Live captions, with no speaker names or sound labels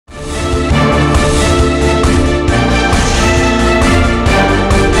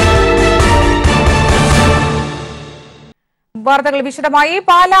വാർത്തകൾ വിശദമായി.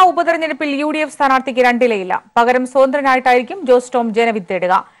 പാലാ ഉപതെരഞ്ഞെടുപ്പിൽ UDF സ്ഥാനാർത്ഥിക്ക് രണ്ടിലയില്ല. പകരം സ്വതന്ത്രനായിട്ടായിരിക്കും ജോസ് ടോം ജനവിധി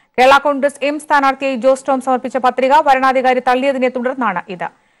തേടുക. കേരള കോൺഗ്രസ് എം സ്ഥാനാർത്ഥിയായി ജോസ് ടോം സമർപ്പിച്ച പത്രിക വരണാധികാരി തള്ളിയതിനെ തുടർന്നാണ് ഇത്.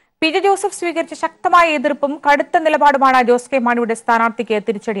 PJ ജോസഫ് സ്വീകരിച്ച ശക്തമായ എതിർപ്പും കടുത്ത നിലപാടുമാണ് ജോസ് കെ മാണിയുടെ സ്ഥാനാർത്ഥിക്ക്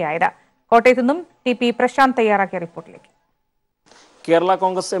തിരിച്ചടിയായത്. കോട്ടയത്തു നിന്നും TP പ്രശാന്ത് തയ്യാറാക്കിയ റിപ്പോർട്ടിലേക്ക്. കേരള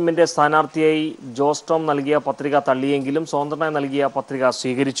കോൺഗ്രസ് എമ്മിന്റെ സ്ഥാനാർത്ഥിയായി ജോസ് ടോം നൽകിയ പത്രിക തള്ളിയെങ്കിലും സ്വതന്ത്രനായി നൽകിയ പത്രിക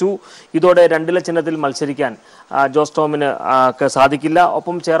സ്വീകരിച്ചു. ഇതോടെ രണ്ടില ചിഹ്നത്തിൽ മത്സരിക്കാൻ ജോസ് ടോമിന് സാധിക്കില്ല.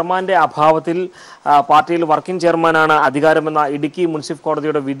 ഒപ്പം ചെയർമാന്റെ അഭാവത്തിൽ പാർട്ടിയിൽ വർക്കിംഗ് ചെയർമാനാണ് അധികാരമെന്ന ഇടുക്കി മുനിസിപ്പൽ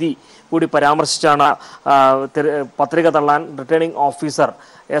കോടതിയുടെ വിധി കൂടി പരാമർശിച്ചാണ് പത്രിക തള്ളാൻ റിട്ടേണിംഗ് ഓഫീസർ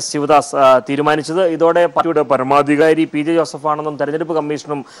S. ശിവദാസ് തീരുമാനിച്ചത്. ഇതോടെ പാർട്ടിയുടെ പരമാധികാരി PJ ജോസഫ് ആണെന്നും തെരഞ്ഞെടുപ്പ്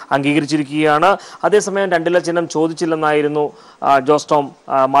കമ്മീഷനും അംഗീകരിച്ചിരിക്കുകയാണ്. അതേസമയം രണ്ടില ചിഹ്നം ചോദിച്ചില്ലെന്നായിരുന്നു ജോസ് ടോം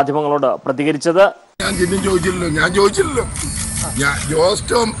മാധ്യമങ്ങളോട് പ്രതികരിച്ചത്. ഞാൻ ചോദിച്ചില്ലല്ലോ ജോസ്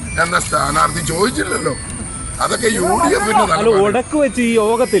ടോം എന്ന സ്ഥാനാർത്ഥി ചോദിച്ചില്ലല്ലോ. അതൊക്കെ UDF ഉടക്ക് വെച്ച് ഈ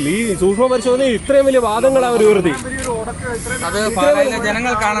യോഗത്തിൽ ഈ സൂക്ഷ്മ പരിശോധനയിൽ ഇത്രയും വലിയ വാദങ്ങൾ അവർ ഉയർത്തി.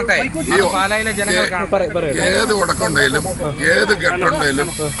 ജനങ്ങൾ കാണട്ടെ. ഏത് ഉടക്കുണ്ടെങ്കിലും ഏത് ഘട്ടമുണ്ടെങ്കിലും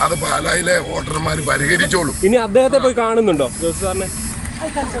അത് പാലായിലെ വോട്ടർമാർ പരിഹരിച്ചോളും. ഇനി അദ്ദേഹത്തെ പോയി കാണുന്നുണ്ടോ ജോസ് സാറിനെ?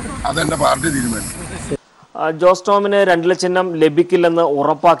 അതെന്റെ പാർട്ടി തീരുമാനം. ജോസ് ടോമിന് രണ്ടില ചിഹ്നം ലഭിക്കില്ലെന്ന്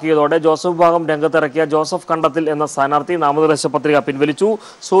ഉറപ്പാക്കിയതോടെ ജോസഫ് വിഭാഗം രംഗത്തിറക്കിയ ജോസഫ് കണ്ടത്തിൽ എന്ന സ്ഥാനാർത്ഥി നാമനിർദ്ദേശ പത്രിക പിൻവലിച്ചു.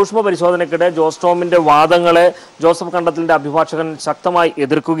 സൂക്ഷ്മ പരിശോധനയ്ക്കിടെ ജോസ് ടോമിന്റെ വാദങ്ങളെ ജോസഫ് കണ്ടത്തിലിന്റെ അഭിഭാഷകൻ ശക്തമായി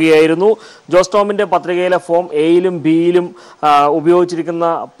എതിർക്കുകയായിരുന്നു. ജോസ് ടോമിന്റെ പത്രികയിലെ ഫോം എയിലും ബിയിലും ഉപയോഗിച്ചിരിക്കുന്ന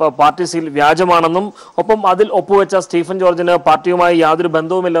പാർട്ടി സീൽ വ്യാജമാണെന്നും ഒപ്പം അതിൽ ഒപ്പുവെച്ച സ്റ്റീഫൻ ജോർജിന് പാർട്ടിയുമായി യാതൊരു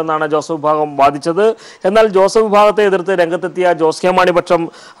ബന്ധവുമില്ലെന്നാണ് ജോസഫ് വിഭാഗം വാദിച്ചത്. എന്നാൽ ജോസഫ് വിഭാഗത്തെ എതിർത്ത് രംഗത്തെത്തിയ ജോസ് കെ മാണി പക്ഷം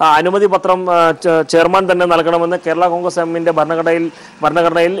അനുമതി പത്രം ചെയർമാൻ തന്നെ നൽകണമെന്ന് കേരള കോൺഗ്രസ് എമ്മിന്റെ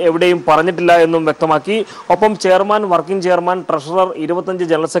ഭരണഘടനയിൽ എവിടെയും പറഞ്ഞിട്ടില്ല എന്നും വ്യക്തമാക്കി. ഒപ്പം chairman, working chairman, treasurer, 25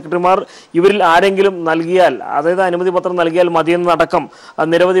 general സെക്രട്ടറിമാർ ഇവരിൽ ആരെങ്കിലും നൽകിയാൽ, അതായത് അനുമതി പത്രം നൽകിയാൽ മതിയെന്നടക്കം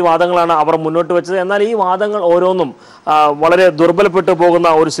നിരവധി വാദങ്ങളാണ് അവർ മുന്നോട്ട് വെച്ചത്. എന്നാൽ ഈ വാദങ്ങൾ ഓരോന്നും വളരെ ദുർബലപ്പെട്ടു പോകുന്ന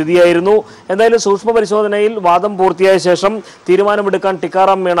ഒരു സ്ഥിതിയായിരുന്നു. എന്തായാലും സൂക്ഷ്മ പരിശോധനയിൽ വാദം പൂർത്തിയായ ശേഷം തീരുമാനമെടുക്കാൻ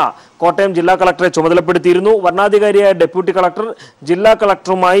ടിക്കാറാം മീണ കോട്ടയം ജില്ലാ കളക്ടറെ ചുമതലപ്പെടുത്തിയിരുന്നു. വരണാധികാരിയായ ഡെപ്യൂട്ടി കളക്ടർ ജില്ലാ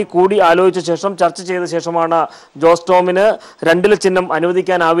കളക്ടറുമായി കൂടി ആലോചിച്ച ശേഷം ചർച്ച ചെയ്ത ശേഷമാണ് ജോസ് ടോമിന് രണ്ടില ചിഹ്നം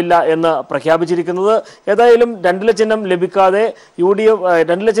അനുവദിക്കാനാവില്ല എന്ന് പ്രഖ്യാപിച്ചിരിക്കുന്നത്. ഏതായാലും രണ്ടില ചിഹ്നം ലഭിക്കാതെ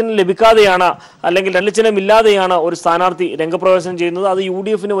രണ്ടില ചിഹ്നം ലഭിക്കാതെയാണ് അല്ലെങ്കിൽ രണ്ടില ചിഹ്നം ഇല്ലാതെയാണ് ഒരു സ്ഥാനാർത്ഥി രംഗപ്രവേശനം ചെയ്യുന്നത്. അത്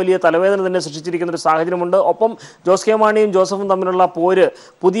UDFന് വലിയ തലവേദന തന്നെ സൃഷ്ടിച്ചിരിക്കുന്ന ഒരു സാഹചര്യമുണ്ട്. ഒപ്പം ജോസ് കെ മാണിയും ജോസഫും തമ്മിലുള്ള പോര്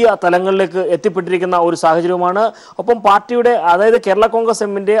പുതിയ തലങ്ങളിലേക്ക് എത്തിപ്പെട്ടിരിക്കുന്ന ഒരു സാഹചര്യമാണ്. ഒപ്പം പാർട്ടിയുടെ, അതായത് കേരള കോൺഗ്രസ്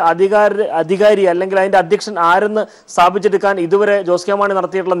എമ്മിന്റെ അധികാരി അല്ലെങ്കിൽ അതിന്റെ അധ്യക്ഷൻ ആരെന്ന് സ്ഥാപിച്ചെടുക്കാൻ ഇതുവരെ ജോസ് കെ മാണി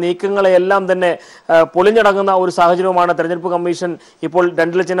നടത്തിയിട്ടുള്ള നീക്കങ്ങളെയെല്ലാം തന്നെ പൊളിഞ്ഞടങ്ങുന്ന ഒരു സാഹചര്യവുമാണ് തെരഞ്ഞെടുപ്പ് കമ്മീഷൻ ഇപ്പോൾ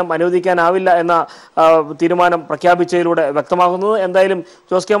രണ്ടില ചിഹ്നം അനുവദിക്കാനാവില്ല എന്ന തീരുമാനം പ്രഖ്യാപിച്ചതിലൂടെ വ്യക്തമാകുന്നത്. എന്തായാലും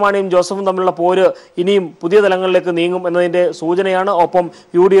ജോസ് കെ മാണിയും ജോസഫും തമ്മിലുള്ള പോര് ഇനിയും പുതിയ തലങ്ങളിലേക്ക് നീങ്ങും എന്നതിന്റെ സൂചനയാണ്. ഒപ്പം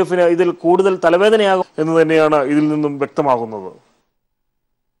UDFന് ഇതിൽ കൂടുതൽ തലവേദനയാകും എന്ന് തന്നെയാണ് ഇതിൽ നിന്നും വ്യക്തമാകുന്നത്.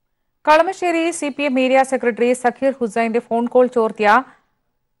 Kalamassery CPM area secretary Zakir ഹുസൈന്റെ phone call ചോർത്തിയ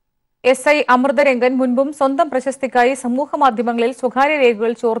SI Amritharangan മുൻപും സ്വന്തം പ്രശസ്തിക്കായി സമൂഹ മാധ്യമങ്ങളിൽ സ്വകാര്യ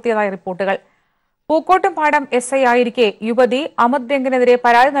രേഖകൾ ചോർത്തിയതായി റിപ്പോർട്ടുകൾ. പൂക്കോട്ടുംപാടം SI ആയിരിക്കെ യുവതി അമൃതരംഗനെതിരെ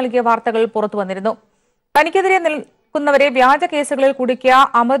പരാതി നൽകിയ വാർത്തകൾ പുറത്തുവന്നിരുന്നു. തനിക്കെതിരെ നിൽക്കുന്നവരെ വ്യാജ കേസുകളിൽ കുടുക്കിയ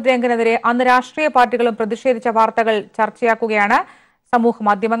അമൃതരംഗനെതിരെ അന്ന് രാഷ്ട്രീയ പാർട്ടികളും പ്രതിഷേധിച്ച വാർത്തകൾ ചർച്ചയാക്കുകയാണ് സമൂഹ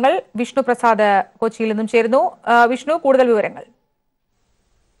മാധ്യമങ്ങൾ. വിഷ്ണു പ്രസാദ് കൊച്ചിയിൽ നിന്നും ചേരുന്നു. വിഷ്ണു, കൂടുതൽ വിവരങ്ങൾ.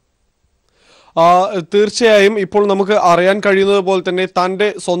 തീർച്ചയായും ഇപ്പോൾ നമുക്ക് അറിയാൻ കഴിയുന്നത് പോലെ തന്നെ തന്റെ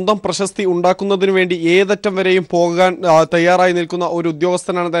സ്വന്തം പ്രശസ്തി ഉണ്ടാക്കുന്നതിന് വേണ്ടി ഏതറ്റം വരെയും പോകാൻ തയ്യാറായി നിൽക്കുന്ന ഒരു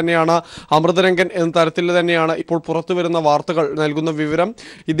ഉദ്യോഗസ്ഥനാണ് തന്നെയാണ് അമൃതരംഗൻ എന്ന തരത്തിൽ തന്നെയാണ് ഇപ്പോൾ പുറത്തു വരുന്ന വാർത്തകൾ നൽകുന്ന വിവരം.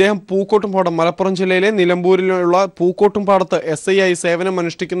 ഇദ്ദേഹം പൂക്കോട്ടുംപാടം, മലപ്പുറം ജില്ലയിലെ നിലമ്പൂരിലുള്ള പൂക്കോട്ടുംപാടത്ത് SI ആയി സേവനം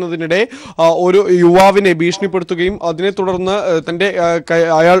അനുഷ്ഠിക്കുന്നതിനിടെ ഒരു യുവാവിനെ ഭീഷണിപ്പെടുത്തുകയും അതിനെ തുടർന്ന്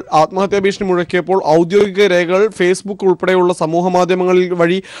അയാൾ ആത്മഹത്യാ ഭീഷണി മുഴക്കിയപ്പോൾ ഔദ്യോഗിക രേഖകൾ ഫേസ്ബുക്ക് ഉൾപ്പെടെയുള്ള സമൂഹ മാധ്യമങ്ങളിൽ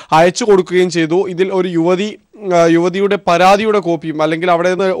വഴി അയച്ചു കൊടുക്കുകയും ചെയ്തു. ഇതിൽ ഒരു യുവതിയുടെ പരാതിയുടെ കോപ്പിയും അല്ലെങ്കിൽ അവിടെ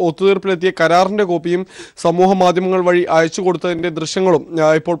നിന്ന് ഒത്തുതീർപ്പിലെത്തിയ കരാറിന്റെ കോപ്പിയും സമൂഹ മാധ്യമങ്ങൾ വഴി അയച്ചു കൊടുത്തതിന്റെ ദൃശ്യങ്ങളും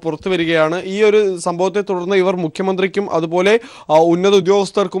ഇപ്പോൾ പുറത്തു വരികയാണ്. ഈ ഒരു സംഭവത്തെ തുടർന്ന് ഇവർ മുഖ്യമന്ത്രിക്കും അതുപോലെ ഉന്നത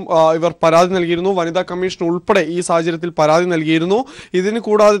ഉദ്യോഗസ്ഥർക്കും ഇവർ പരാതി നൽകിയിരുന്നു. വനിതാ കമ്മീഷൻ ഉൾപ്പെടെ ഈ സാഹചര്യത്തിൽ പരാതി നൽകിയിരുന്നു. ഇതിന്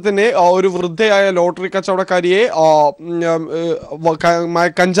കൂടാതെ തന്നെ ഒരു വൃദ്ധയായ ലോട്ടറി കച്ചവടക്കാരിയെ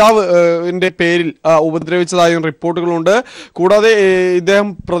കഞ്ചാവിന്റെ പേരിൽ ഉപദ്രവിച്ചതായും റിപ്പോർട്ടുകളുണ്ട്. കൂടാതെ ഇദ്ദേഹം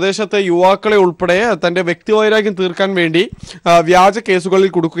പ്രദേശത്തെ യുവാക്കളെ ഉൾപ്പെടെ തന്റെ വ്യക്തിപരമായ വൈരാഗ്യം തീർക്കാൻ വേണ്ടി വ്യാജ കേസുകളിൽ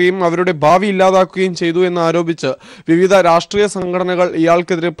കൊടുക്കുകയും അവരുടെ ഭാവി ഇല്ലാതാക്കുകയും ചെയ്തു എന്ന് ആരോപിച്ച് വിവിധ രാഷ്ട്രീയ സംഘടനകൾ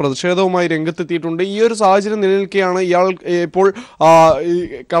ഇയാൾക്കെതിരെ പ്രതിഷേധവുമായി രംഗത്തെത്തിയിട്ടുണ്ട്. ഈ ഒരു സാഹചര്യം നിലനിൽക്കെയാണ് ഇയാൾ ഇപ്പോൾ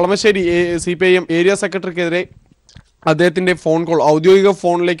കളമശ്ശേരി CPIM ഏരിയ സെക്രട്ടറിക്കെതിരെ അദ്ദേഹത്തിന്റെ ഫോൺ കോൾ ഔദ്യോഗിക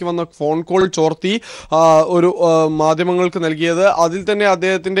ഫോണിലേക്ക് വന്ന ഫോൺ കോൾ ചോർത്തി ഒരു മാധ്യമങ്ങൾക്ക് നൽകിയത്. അതിൽ തന്നെ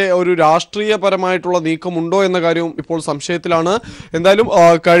അദ്ദേഹത്തിന്റെ ഒരു രാഷ്ട്രീയപരമായിട്ടുള്ള നീക്കമുണ്ടോ എന്ന കാര്യവും ഇപ്പോൾ സംശയത്തിലാണ്. എന്തായാലും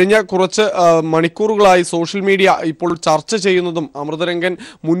കഴിഞ്ഞ കുറച്ച് മണിക്കൂറുകളായി സോഷ്യൽ മീഡിയ ഇപ്പോൾ ചർച്ച ചെയ്യുന്നതും അമൃതരംഗൻ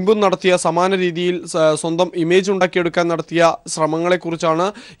മുൻപും നടത്തിയ സമാന രീതിയിൽ സ്വന്തം ഇമേജ് ഉണ്ടാക്കിയെടുക്കാൻ നടത്തിയ ശ്രമങ്ങളെക്കുറിച്ചാണ്.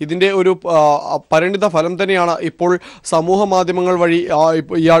 ഇതിന്റെ ഒരു പരിണിത ഫലം തന്നെയാണ് ഇപ്പോൾ സമൂഹ മാധ്യമങ്ങൾ വഴി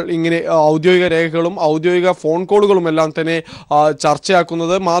ഇയാൾ ഇങ്ങനെ ഔദ്യോഗിക രേഖകളും ഔദ്യോഗിക ഫോൺ കോളുകളും എല്ലാം തന്നെ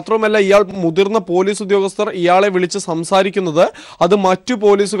ചർച്ചയാക്കുന്നത്. മാത്രമല്ല, ഇയാൾ മുതിർന്ന പോലീസ് ഉദ്യോഗസ്ഥർ ഇയാളെ വിളിച്ച് സംസാരിക്കുന്നത് അത് മറ്റു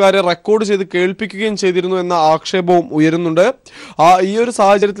പോലീസുകാരെ റെക്കോർഡ് ചെയ്ത് കേൾപ്പിക്കുകയും ചെയ്തിരുന്നു എന്ന ആക്ഷേപവും ഉയരുന്നുണ്ട്. ഈ ഒരു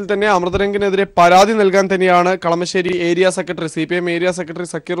സാഹചര്യത്തിൽ തന്നെ അമൃതരംഗനെതിരെ പരാതി നൽകാൻ തന്നെയാണ് Kalamassery area secretary CPM area secretary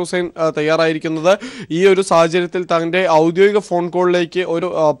Zakir Hussain തയ്യാറായിരിക്കുന്നത്. ഈ ഒരു സാഹചര്യത്തിൽ തന്റെ ഔദ്യോഗിക ഫോൺ കോളിലേക്ക് ഒരു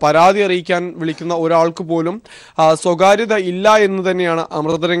പരാതി അറിയിക്കാൻ വിളിക്കുന്ന ഒരാൾക്ക് പോലും സ്വകാര്യത ഇല്ല എന്ന് തന്നെയാണ്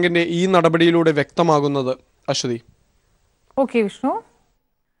അമൃതരംഗന്റെ ഈ നടപടിയിലൂടെ വ്യക്തമാകുന്നത്. അശ്വതി. ഓക്കെ വിഷ്ണു.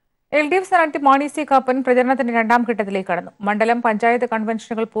 LDF സ്ഥാനാർത്ഥി മാണി സി കാപ്പൻ പ്രചരണത്തിന്റെ രണ്ടാം ഘട്ടത്തിലേക്ക് കടന്നു. മണ്ഡലം പഞ്ചായത്ത്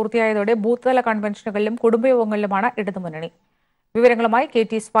കൺവെൻഷനുകൾ പൂർത്തിയായതോടെ ബൂത്ത് തല കൺവെൻഷനുകളിലും കുടുംബയോഗങ്ങളിലുമാണ് ഇടതുമുന്നണി. വിവരങ്ങളുമായി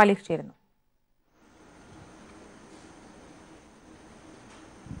KT സ്വാലിഹ് ചേരുന്നു.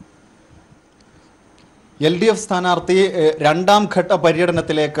 LDF സ്ഥാനാർത്ഥി രണ്ടാം ഘട്ട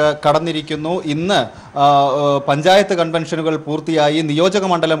പര്യടനത്തിലേക്ക് കടന്നിരിക്കുന്നു. ഇന്ന് പഞ്ചായത്ത് കൺവെൻഷനുകൾ പൂർത്തിയായി, നിയോജക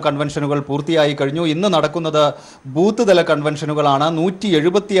മണ്ഡലം കൺവെൻഷനുകൾ പൂർത്തിയായി കഴിഞ്ഞു. ഇന്ന് നടക്കുന്നത് ബൂത്ത് തല കൺവെൻഷനുകളാണ്.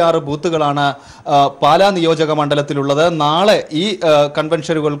 176 ബൂത്തുകളാണ് പാലാ നിയോജക മണ്ഡലത്തിലുള്ളത്. നാളെ ഈ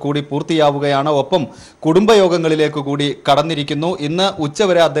കൺവെൻഷനുകൾ കൂടി പൂർത്തിയാവുകയാണ്. ഒപ്പം കുടുംബയോഗങ്ങളിലേക്ക് കൂടി കടന്നിരിക്കുന്നു. ഇന്ന്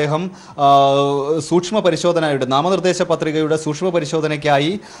ഉച്ചവരെ അദ്ദേഹം സൂക്ഷ്മ പരിശോധനയുടെ നാമനിർദ്ദേശ പത്രികയുടെ സൂക്ഷ്മ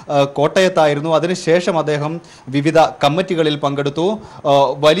പരിശോധനയ്ക്കായി കോട്ടയത്തായിരുന്നു. അതിനുശേഷം അദ്ദേഹം വിവിധ കമ്മിറ്റികളിൽ പങ്കെടുത്തു.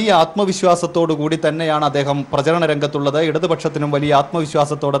 വലിയ ആത്മവിശ്വാസത്തോടു കൂടി തന്നെയാണ് അദ്ദേഹം പ്രചരണ രംഗത്തുള്ളത്. ഇടതുപക്ഷത്തിനും വലിയ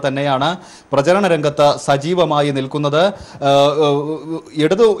ആത്മവിശ്വാസത്തോടെ തന്നെയാണ് പ്രചരണ രംഗത്ത് സജീവമായി നിൽക്കുന്നത്.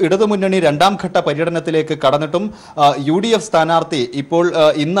 ഇടതുമുന്നണി രണ്ടാം ഘട്ട പര്യടനത്തിലേക്ക് കടന്നിട്ടും UDF സ്ഥാനാർത്ഥി ഇപ്പോൾ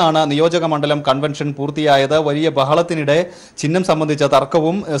ഇന്നാണ് നിയോജക മണ്ഡലം കൺവെൻഷൻ പൂർത്തിയായത്. വലിയ ബഹളത്തിനിടെ ചിഹ്നം സംബന്ധിച്ച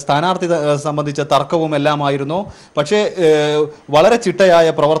തർക്കവും സ്ഥാനാർത്ഥി സംബന്ധിച്ച തർക്കവും എല്ലാമായിരുന്നു. പക്ഷേ വളരെ ചിട്ടയായ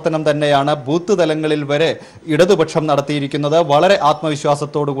പ്രവർത്തനം തന്നെയാണ് ബൂത്ത് തലങ്ങളിൽ വരെ ഇടതുപക്ഷം നടത്തിയിരിക്കുന്നത്. വളരെ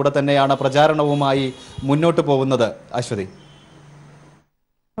ആത്മവിശ്വാസത്തോടുകൂടെ തന്നെയാണ് പ്രചാരണവുമായി മുന്നോട്ട് പോകുന്നത്. അശ്വതി.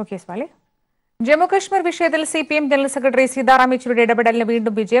 ജമ്മുകശ്മീർ വിഷയത്തിൽ CPM ജനറൽ സെക്രട്ടറി സീതാറാം യെച്ചൂരിയുടെ ഇടപെടലിന്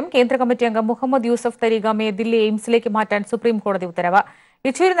വീണ്ടും വിജയം. കേന്ദ്ര കമ്മിറ്റി അംഗം മുഹമ്മദ് യൂസഫ് തരീഗാമിയെ ദില്ലി എയിംസിലേക്ക് മാറ്റാൻ സുപ്രീം കോടതി ഉത്തരവ്.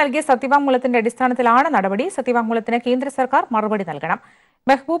 യെച്ചൂരി നൽകിയ സത്യവാങ്മൂലത്തിന്റെ അടിസ്ഥാനത്തിലാണ് നടപടി. സത്യവാങ്മൂലത്തിന് കേന്ദ്ര സർക്കാർ മറുപടി നൽകണം.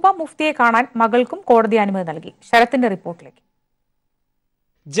 മെഹ്ബൂബ മുഫ്തിയെ കാണാൻ മകൾക്കും കോടതി അനുമതി നൽകി. ശരത്തിന്റെ റിപ്പോർട്ടിലേക്ക്.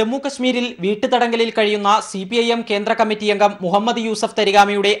 ജമ്മു കശ്മീരിൽ വീട്ടുതടങ്കലിൽ കഴിയുന്ന CPIM കേന്ദ്ര കമ്മിറ്റി അംഗം മുഹമ്മദ് യൂസഫ്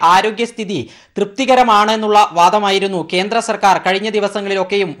തരിഗാമിയുടെ ആരോഗ്യസ്ഥിതി തൃപ്തികരമാണെന്നുള്ള വാദമായിരുന്നു കേന്ദ്ര സർക്കാർ കഴിഞ്ഞ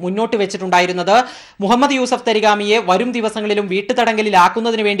ദിവസങ്ങളിലൊക്കെയും മുന്നോട്ട് വെച്ചിട്ടുണ്ടായിരുന്നത്. മുഹമ്മദ് യൂസഫ് തരിഗാമിയെ വരും ദിവസങ്ങളിലും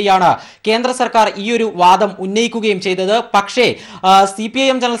വീട്ടുതടങ്കലിലാക്കുന്നതിന് വേണ്ടിയാണ് കേന്ദ്ര സർക്കാർ ഈ ഒരു വാദം ഉന്നയിക്കുകയും ചെയ്തത്. പക്ഷേ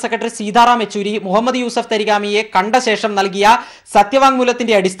CPIM general secretary Sitaram Yechury Muhammad Yusuf തരിഗാമിയെ കണ്ട ശേഷം നൽകിയ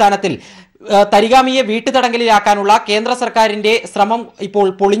സത്യവാങ്മൂലത്തിന്റെ അടിസ്ഥാനത്തിൽ തരിഗാമിയെ വീട്ടുതടങ്കലിലാക്കാനുള്ള കേന്ദ്ര സർക്കാരിന്റെ ശ്രമം ഇപ്പോൾ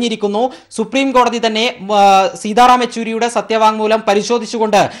പൊളിഞ്ഞിരിക്കുന്നു. സുപ്രീം കോടതി തന്നെ സീതാറാം യെച്ചൂരിയുടെ സത്യവാങ്മൂലം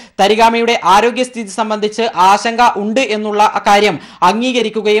പരിശോധിച്ചുകൊണ്ട് തരിഗാമിയുടെ ആരോഗ്യസ്ഥിതി സംബന്ധിച്ച് ആശങ്ക ഉണ്ട് എന്നുള്ള കാര്യം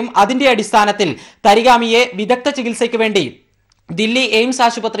അംഗീകരിക്കുകയും അതിന്റെ അടിസ്ഥാനത്തിൽ തരിഗാമിയെ വിദഗ്ധ ചികിത്സയ്ക്ക് വേണ്ടി ദില്ലി എയിംസ്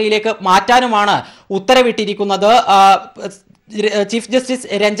ആശുപത്രിയിലേക്ക് മാറ്റാനുമാണ് ഉത്തരവിട്ടിരിക്കുന്നത്. ചീഫ് ജസ്റ്റിസ്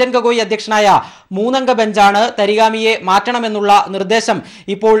രഞ്ജൻ ഗൊഗോയ് അധ്യക്ഷനായ 3-അംഗ ബെഞ്ചാണ് തരിഗാമിയെ മാറ്റണമെന്നുള്ള നിർദ്ദേശം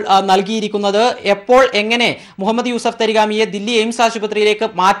ഇപ്പോൾ നൽകിയിരിക്കുന്നത്. എപ്പോൾ എങ്ങനെ മുഹമ്മദ് യൂസഫ് തരിഗാമിയെ ദില്ലി എയിംസ് ആശുപത്രിയിലേക്ക്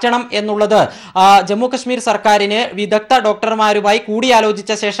മാറ്റണം എന്നുള്ളത് ജമ്മു കശ്മീർ സർക്കാരിന് വിദഗ്ധ ഡോക്ടർമാരുമായി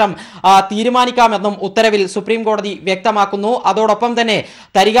കൂടിയാലോചിച്ച ശേഷം തീരുമാനിക്കാമെന്നും ഉത്തരവിൽ സുപ്രീം കോടതി വ്യക്തമാക്കുന്നു. അതോടൊപ്പം തന്നെ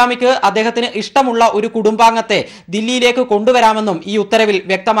തരിഗാമിക്ക് അദ്ദേഹത്തിന് ഇഷ്ടമുള്ള ഒരു കുടുംബാംഗത്തെ ദില്ലിയിലേക്ക് കൊണ്ടുവരാമെന്നും ഈ ഉത്തരവിൽ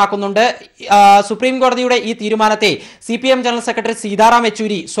വ്യക്തമാക്കുന്നുണ്ട്. സുപ്രീം കോടതിയുടെ ഈ തീരുമാനത്തെ CPM general secretary Sitaram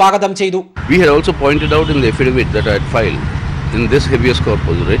Yechury സ്വാഗതം ചെയ്തു. We had also pointed out in the affidavit that I had filed in this habeas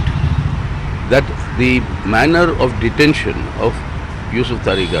corpus writ that the manner of detention of Yusuf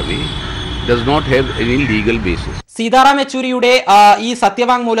Tarigami does not have any legal basis. Sitaram യെച്ചൂരിയുടെ ഈ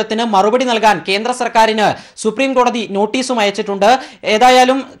സത്യവാങ്മൂലത്തിന് മറുപടി നൽകാൻ കേന്ദ്ര സർക്കാരിന് supreme കോടതി നോട്ടീസും അയച്ചിട്ടുണ്ട്.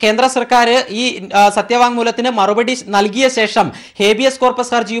 ഏതായാലും കേന്ദ്ര സർക്കാർ ഈ സത്യവാങ്മൂലത്തിന് മറുപടി നൽകിയ ശേഷം ഹേബിയസ്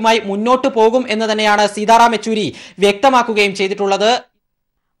കോർപ്പസ് ഹർജിയുമായി മുന്നോട്ട് പോകും എന്ന് തന്നെയാണ് സീതാറാം യെച്ചൂരി വ്യക്തമാക്കുകയും ചെയ്തിട്ടുള്ളത്.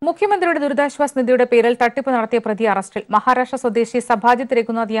 മുഖ്യമന്ത്രിയുടെ ദുരിതാശ്വാസ നിധിയുടെ പേരിൽ തട്ടിപ്പ് നടത്തിയ പ്രതി അറസ്റ്റിൽ. മഹാരാഷ്ട്ര സ്വദേശി സഭാജിത്ത്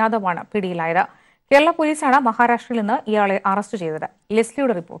രഘുനാഥ് യാദവാണ് പിടിയിലായത്. കേരള പോലീസാണ് മഹാരാഷ്ട്രയിൽ നിന്ന് ഇയാളെ അറസ്റ്റ് ചെയ്തത്.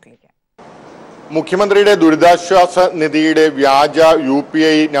 ലെസ്ലിയുടെ റിപ്പോർട്ടിലേക്ക്. മുഖ്യമന്ത്രിയുടെ ദുരിതാശ്വാസ നിധിയുടെ വ്യാജ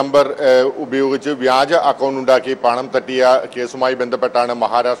UPI നമ്പർ ഉപയോഗിച്ച് വ്യാജ അക്കൗണ്ട് ഉണ്ടാക്കി പണം തട്ടിയ കേസുമായി ബന്ധപ്പെട്ടാണ്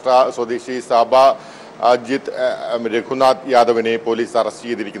മഹാരാഷ്ട്ര സ്വദേശി അജിത് രഘുനാഥ് യാദവിനെ പോലീസ് അറസ്റ്റ്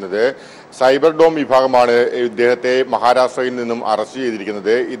ചെയ്തിരിക്കുന്നത്. സൈബർ ഡോം വിഭാഗമാണ് ഇദ്ദേഹത്തെ മഹാരാഷ്ട്രയിൽ നിന്നും അറസ്റ്റ്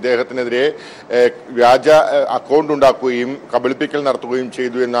ചെയ്തിരിക്കുന്നത്. ഇദ്ദേഹത്തിനെതിരെ വ്യാജ അക്കൗണ്ട് ഉണ്ടാക്കുകയും കബളിപ്പിക്കൽ നടത്തുകയും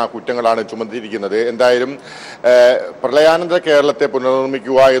ചെയ്തു എന്ന കുറ്റങ്ങളാണ് ചുമത്തിയിരിക്കുന്നത്. എന്തായാലും പ്രളയാനന്തര കേരളത്തെ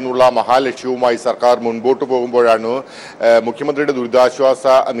പുനർനിർമ്മിക്കുക എന്നുള്ള മഹാലക്ഷ്യവുമായി സർക്കാർ മുൻപോട്ട് പോകുമ്പോഴാണ് മുഖ്യമന്ത്രിയുടെ ദുരിതാശ്വാസ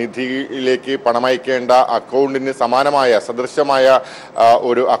നിധിയിലേക്ക് പണമയക്കേണ്ട അക്കൗണ്ടിന് സമാനമായ സദൃശമായ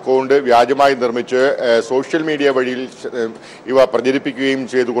ഒരു അക്കൗണ്ട് വ്യാജമായി നിർമ്മിച്ച് സോഷ്യൽ മീഡിയ വഴി ഇവ പ്രചരിപ്പിക്കുകയും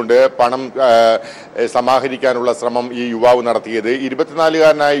ചെയ്തുകൊണ്ട് പണം സമാഹരിക്കാനുള്ള ശ്രമം ഈ യുവാവ് നടത്തിയത്.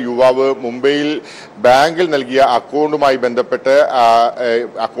 24-കാരനായ യുവാവ് മുംബൈയിൽ ബാങ്കിൽ നൽകിയ അക്കൗണ്ടുമായി ബന്ധപ്പെട്ട്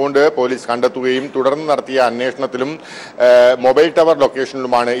അക്കൗണ്ട് പോലീസ് കണ്ടെത്തുകയും തുടർന്ന് നടത്തിയ അന്വേഷണത്തിലും മൊബൈൽ ടവർ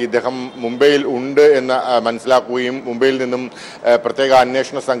ലൊക്കേഷനിലുമാണ് ഇദ്ദേഹം മുംബൈയിൽ ഉണ്ട് എന്ന് മനസ്സിലാക്കുകയും മുംബൈയിൽ നിന്നും പ്രത്യേക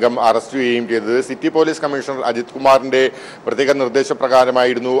അന്വേഷണ സംഘം അറസ്റ്റ് ചെയ്യുകയും ചെയ്തത്. സിറ്റി പോലീസ് കമ്മീഷണർ അജിത് കുമാറിന്റെ പ്രത്യേക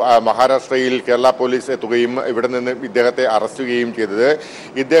നിർദ്ദേശപ്രകാരമായിരുന്നു മഹാരാഷ്ട്രയിൽ കേരള പോലീസ് എത്തുകയും ഇവിടെ നിന്ന് ഇദ്ദേഹത്തെ അറസ്റ്റ് ചെയ്യുകയും ചെയ്തത്.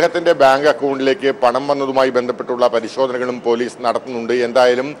 ഇദ്ദേഹത്തിന്റെ ബാങ്ക് അക്കൗണ്ടിലേക്ക് പണം വന്നതുമായി ബന്ധപ്പെട്ടുള്ള പരിശോധനകളും പോലീസ് നടത്തുന്നുണ്ട്.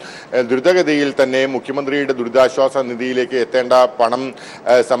 എന്തായാലും ദ്രുതഗതിയിൽ തന്നെ മുഖ്യമന്ത്രിയുടെ ദുരിതാശ്വാസ നിധിയിലേക്ക് എത്തേണ്ട പണം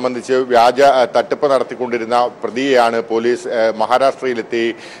സംബന്ധിച്ച് വ്യാജ തട്ടിപ്പ് നടത്തിക്കൊണ്ടിരുന്ന പ്രതിയെയാണ് പോലീസ് മഹാരാഷ്ട്രയിലെത്തി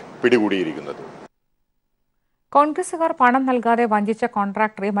പിടികൂടിയിരിക്കുന്നത്. കോൺഗ്രസുകാർ പണം നൽകാതെ വഞ്ചിച്ച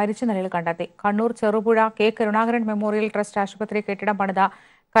കോൺട്രാക്ടറെ മരിച്ച നിലയിൽ കണ്ടെത്തി. Kannur Cherupuzha K Karunakaran memorial trust ആശുപത്രി കെട്ടിടം പണിത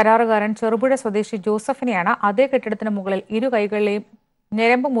കരാറുകാരൻ ചെറുപുഴ സ്വദേശി ജോസഫിനെയാണ് അതേ കെട്ടിടത്തിന് മുകളിൽ ഇരു കൈകളിലെയും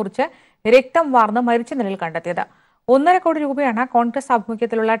ഞരമ്പ് മുറിച്ച് രക്തം വാർന്ന് മരിച്ച നിലയിൽ കണ്ടെത്തിയത്. 1.5 കോടി രൂപയാണ് കോൺഗ്രസ്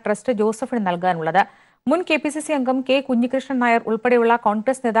ആഭിമുഖ്യത്തിലുള്ള ട്രസ്റ്റ് ജോസഫിന് നൽകാനുള്ളത്. മുൻ KPCC അംഗം കെ കുഞ്ഞികൃഷ്ണൻ നായർ ഉൾപ്പെടെയുള്ള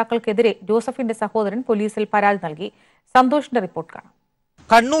കോൺഗ്രസ് നേതാക്കൾക്കെതിരെ ജോസഫിന്റെ സഹോദരൻ പോലീസിൽ പരാതി നൽകി. സന്തോഷിന്റെ റിപ്പോർട്ട് കാണാം.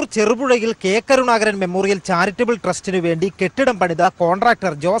 Kannur ചെറുപുഴയിൽ K Karunakaran memorial charitable ട്രസ്റ്റിനു വേണ്ടി കെട്ടിടം പണിത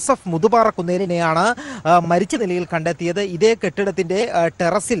കോൺട്രാക്ടർ ജോസഫ് മുതുപാറക്കുന്നേലിനെയാണ് മരിച്ച നിലയിൽ കണ്ടെത്തിയത്. ഇതേ കെട്ടിടത്തിന്റെ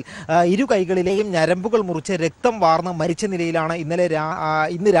ടെറസിൽ ഇരു കൈകളിലെയും ഞരമ്പുകൾ മുറിച്ച് രക്തം വാർന്ന് മരിച്ച നിലയിലാണ്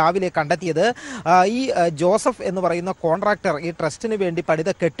ഇന്ന് രാവിലെ കണ്ടെത്തിയത്. ഈ ജോസഫ് എന്ന് പറയുന്ന കോൺട്രാക്ടർ ഈ ട്രസ്റ്റിന് വേണ്ടി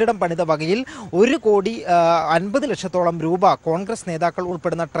കെട്ടിടം പണിത വകയിൽ 1,50,00,000 രൂപ കോൺഗ്രസ് നേതാക്കൾ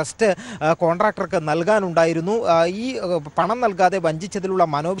ഉൾപ്പെടുന്ന ട്രസ്റ്റ് കോൺട്രാക്ടർക്ക് നൽകാനുണ്ടായിരുന്നു. ഈ പണം നൽകാതെ വഞ്ചിച്ചതിലുള്ള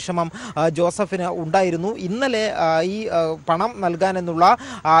മനോവിഷമം ജോസഫിന് ഉണ്ടായിരുന്നു. ഇന്നലെ ഈ പണം നൽകാനെന്നുള്ള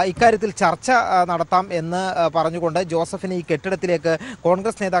ഇക്കാര്യത്തിൽ ചർച്ച നടത്താം എന്ന് പറഞ്ഞുകൊണ്ട് ജോസഫിനെ ഈ കെട്ടിടത്തിലേക്ക്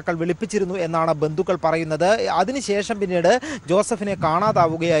കോൺഗ്രസ് നേതാക്കൾ വിളിപ്പിച്ചിരുന്നു എന്നാണ് ബന്ധുക്കൾ പറയുന്നത്. അതിനുശേഷം പിന്നീട് ജോസഫിനെ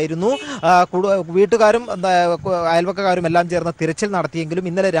കാണാതാവുകയായിരുന്നു. വീട്ടുകാരും അയൽവക്കക്കാരും എല്ലാം ചേർന്ന് തിരച്ചിൽ നടത്തിയെങ്കിലും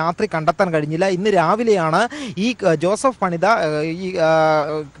ഇന്നലെ രാത്രി കണ്ടെത്താൻ കഴിഞ്ഞില്ല. ഇന്ന് രാവിലെയാണ് ഈ ജോസഫ് പണിത ഈ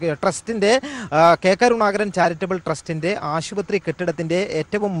ട്രസ്റ്റിന്റെ കെ കരുണാകരൻ ചാരിറ്റബിൾ ട്രസ്റ്റിന്റെ ആശുപത്രി കെട്ടിടത്തിന്റെ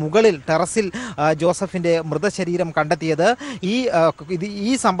ഏറ്റവും മുകളിൽ ടെറസിൽ ജോസഫിന്റെ മൃതശരീരം കണ്ടെത്തിയത്.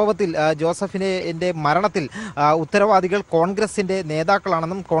 ഈ സംഭവത്തിൽ ജോസഫിന്റെ മരണത്തിൽ ഉത്തരവാദികൾ കോൺഗ്രസിന്റെ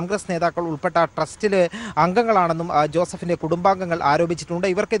നേതാക്കളാണെന്നും കോൺഗ്രസ് നേതാക്കൾ ഉൾപ്പെട്ട ട്രസ്റ്റിലെ അംഗങ്ങളാണെന്നും ജോസഫിന്റെ കുടുംബാംഗങ്ങൾ ആരോപിച്ചിട്ടുണ്ട്.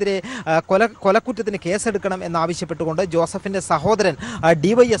 ഇവർക്കെതിരെ കൊലക്കുറ്റത്തിന് കേസെടുക്കണം എന്നാവശ്യപ്പെട്ടുകൊണ്ട് ജോസഫിന്റെ സഹോദരൻ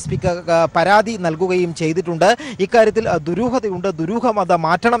DYSPക്ക് പരാതി നൽകുകയും ചെയ്തിട്ടുണ്ട്. ഇക്കാര്യത്തിൽ ദുരൂഹതയുണ്ട്, ദുരൂഹമത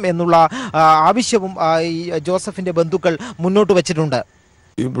മാറ്റണം എന്നുള്ള ആവശ്യവും ജോസഫിന്റെ ബന്ധുക്കൾ മുന്നോട്ട് വച്ചിട്ടുണ്ട്.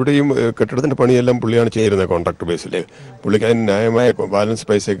 ഇവിടെയും കെട്ടിടത്തിന്റെ പണിയെല്ലാം പുള്ളിയാണ് ചെയ്യുന്നത് കോൺട്രാക്ട് ബേസിൽ. പുള്ളിക്ക് അതിന് ന്യായമായ ബാലൻസ്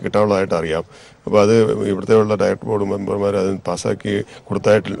പൈസ കിട്ടാനുള്ളതായിട്ട് അറിയാം. അപ്പോൾ അത് ഇവിടുത്തെ ഉള്ള ഡയറക്ടർ ബോർഡ് മെമ്പർമാർ അത് പാസ്സാക്കി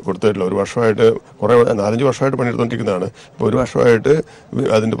കൊടുത്തിട്ടില്ല. ഒരു വർഷമായിട്ട് 4-5 വർഷമായിട്ട് പണിയെടുത്തുകൊണ്ടിരിക്കുന്നതാണ്. അപ്പോൾ 1 വർഷമായിട്ട്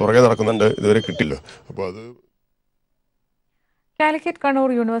അതിന്റെ പുറകെ നടക്കുന്നുണ്ട്, ഇതുവരെ കിട്ടില്ല. അപ്പോൾ അത് കാലിക്കറ്റ് കണ്ണൂർ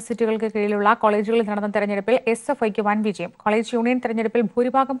യൂണിവേഴ്സിറ്റികൾക്ക് കീഴിലുള്ള കോളേജുകളിൽ നടന്ന തെരഞ്ഞെടുപ്പിൽ SFIക്ക് വൻ വിജയം. കോളേജ് യൂണിയൻ തെരഞ്ഞെടുപ്പിൽ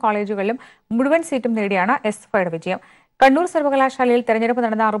ഭൂരിഭാഗം കോളേജുകളിലും മുഴുവൻ സീറ്റും നേടിയാണ് SFIയുടെ വിജയം. കണ്ണൂർ സർവകലാശാലയിൽ തെരഞ്ഞെടുപ്പ്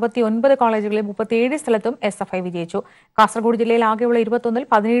നടന്ന 69 കോളേജുകളിൽ 37 സ്ഥലത്തും SFI വിജയിച്ചു. കാസർഗോഡ് ജില്ലയിൽ ആകെയുള്ള 21-ൽ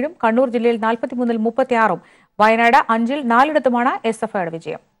 17ഉം കണ്ണൂർ ജില്ലയിൽ 43-ൽ 36ഉം വയനാട് 5-ൽ 4ഇടത്തുമാണ് SFIയുടെ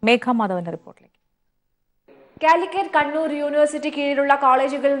വിജയം. മേഘ മാധവന്റെ റിപ്പോർട്ടിലേക്ക്. കാലിക്കറ്റ് കണ്ണൂർ യൂണിവേഴ്സിറ്റി കീഴിലുള്ള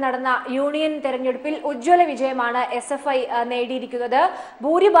കോളേജുകളിൽ നടന്ന യൂണിയൻ തെരഞ്ഞെടുപ്പിൽ ഉജ്ജ്വല വിജയമാണ് SFI നേടിയിരിക്കുന്നത്.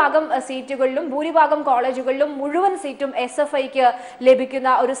 ഭൂരിഭാഗം സീറ്റുകളിലും ഭൂരിഭാഗം കോളേജുകളിലും മുഴുവൻ സീറ്റും SFIക്ക് ലഭിക്കുന്ന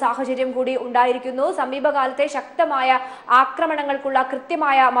ഒരു സാഹചര്യം കൂടി ഉണ്ടായിരിക്കുന്നു. സമീപകാലത്തെ ശക്തമായ ആക്രമണങ്ങൾക്കുള്ള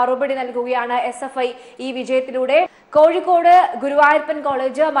കൃത്യമായ മറുപടി നൽകുകയാണ് SFI ഈ വിജയത്തിലൂടെ. Kozhikode Guruvayurappan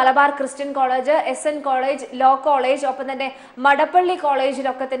college, Malabar Christian college, SN college, law college, ഒപ്പം തന്നെ മടപ്പള്ളി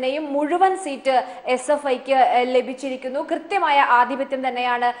കോളേജിലൊക്കെ തന്നെയും മുഴുവൻ സീറ്റ് SFIക്ക് ലഭിച്ചിരിക്കുന്നു. കൃത്യമായ ആധിപത്യം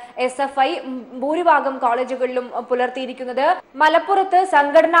തന്നെയാണ് SFI ഭൂരിഭാഗം കോളേജുകളിലും പുലർത്തിയിരിക്കുന്നത്. മലപ്പുറത്ത്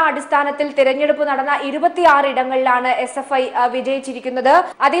സംഘടനാ അടിസ്ഥാനത്തിൽ തിരഞ്ഞെടുപ്പ് നടന്ന 26 ഇടങ്ങളിലാണ് SFI വിജയിച്ചിരിക്കുന്നത്.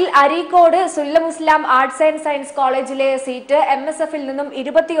 അതിൽ Areekode Sullamussalam arts and science കോളേജിലെ സീറ്റ് MSFൽ നിന്നും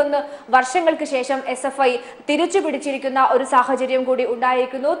 21 വർഷങ്ങൾക്ക് ശേഷം SFI തിരിച്ചു പിടിച്ചിരിക്കുന്ന ഒരു സാഹചര്യം കൂടി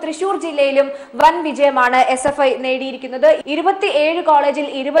ഉണ്ടായിരിക്കുന്നു. തൃശൂർ ജില്ലയിലും വൻ വിജയമാണ് SFI നേടിയിരിക്കുന്നത്. 27 കോളേജിൽ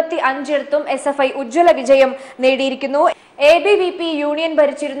 25 SFI ഉജ്ജ്വല വിജയം നേടിയിരിക്കുന്നു. ABVP യൂണിയൻ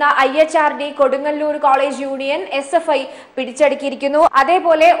ഭരിച്ചിരുന്ന IHRD Kodungallur college union SFI പിടിച്ചടക്കിയിരിക്കുന്നു.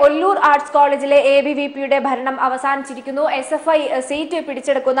 അതേപോലെ ഒല്ലൂർ ആർട്സ് കോളേജിലെ ABVPയുടെ ഭരണം അവസാനിച്ചിരിക്കുന്നു. SFI സീറ്റ്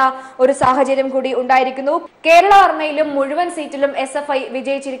പിടിച്ചെടുക്കുന്ന ഒരു സാഹചര്യം കൂടി ഉണ്ടായിരിക്കുന്നു. കേരള വർമ്മയിലും മുഴുവൻ സീറ്റിലും SFI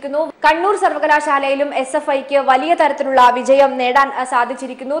വിജയിച്ചിരിക്കുന്നു. കണ്ണൂർ സർവകലാശാലയിലും SFIക്ക് വലിയ തരത്തിലുള്ള വിജയം നേടാൻ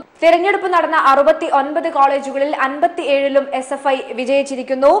സാധിച്ചിരിക്കുന്നു. തിരഞ്ഞെടുപ്പ് നടന്ന 69 കോളേജുകളിൽ 57ലും SFI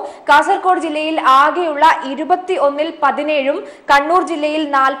വിജയിച്ചിരിക്കുന്നു. കാസർഗോഡ് ജില്ലയിൽ ആകെയുള്ള 21ൽ 17, കണ്ണൂർ ജില്ലയിൽ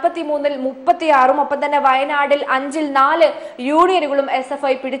 43ൽ 36, ഒപ്പം തന്നെ വയനാടിൽ 5ൽ 4 യൂണിയനുകളും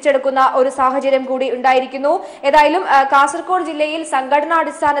SFI പിടിച്ചെടുക്കുന്ന ഒരു സാഹചര്യം കൂടി ഉണ്ടായിരിക്കുന്നു. ഏതായാലും കാസർഗോഡ് ജില്ലയിൽ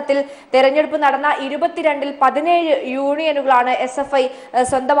സംഘടനാടിസ്ഥാനത്തിൽ തെരഞ്ഞെടുപ്പ് നടന്ന 22ൽ 17 യൂണിയനുകളാണ് SFI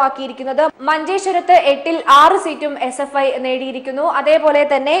സ്വന്തമാക്കിയിരിക്കുന്നത്. മഞ്ചേശ്വരത്ത് 8ൽ 6 സീറ്റും SFI നേടിയിരിക്കുന്നു. അതേപോലെ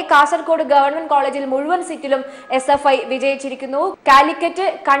തന്നെ കാസർഗോഡ് ഗവൺമെന്റ് കോളേജിൽ മുഴുവൻ സീറ്റിലും SFI വിജയിച്ചിരിക്കുന്നു. കാലിക്കറ്റ്,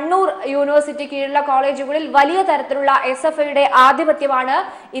 കണ്ണൂർ യൂണിവേഴ്സിറ്റി കീഴിലുള്ള കോളേജുകളിൽ വലിയ തരത്തിലുള്ള SFIയുടെ ആധിപത്യമാണ്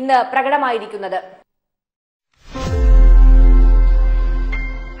ഇന്ന് പ്രകടമായിരിക്കുന്നത്.